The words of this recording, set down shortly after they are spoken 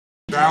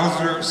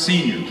Bowser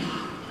Sr.,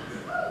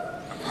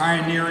 a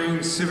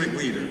pioneering civic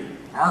leader,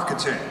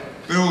 architect,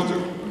 builder,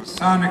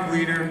 Masonic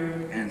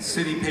leader, and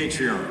city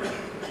patriarch.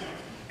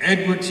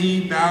 Edward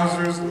T.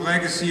 Bowser's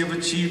legacy of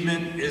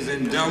achievement is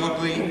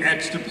indelibly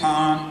etched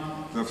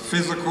upon the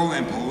physical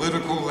and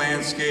political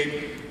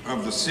landscape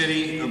of the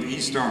city of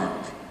East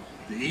Orange.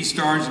 The East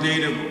Orange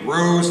native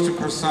rose to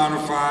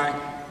personify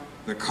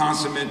the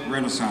consummate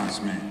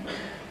Renaissance man.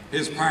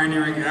 His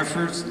pioneering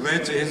efforts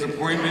led to his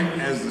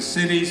appointment as the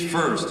city's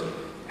first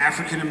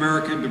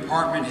African-American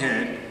department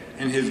head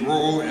and his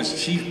role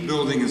as chief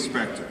building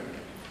inspector.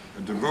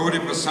 A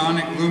devoted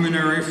Masonic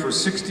luminary for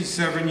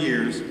 67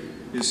 years,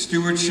 his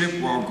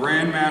stewardship while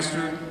Grand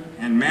Master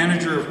and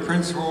manager of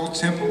Prince Hall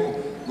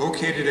Temple,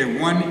 located at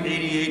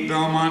 188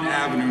 Belmont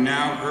Avenue,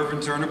 now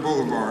Irvin Turner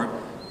Boulevard,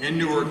 in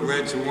Newark,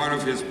 led to one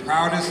of his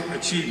proudest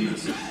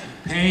achievements,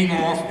 paying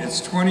off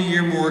its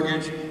 20-year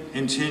mortgage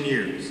in 10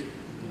 years.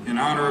 In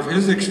honor of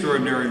his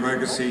extraordinary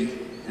legacy,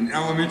 an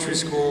elementary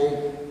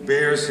school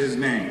bears his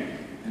name,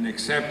 and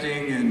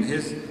accepting in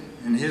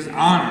his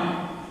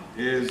honor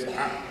is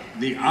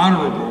the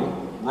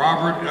Honorable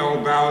Robert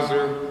L.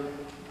 Bowser,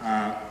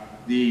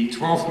 the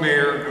 12th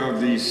Mayor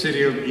of the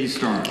City of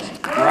East Orange.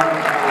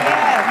 Robert L.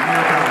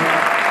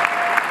 Bowser.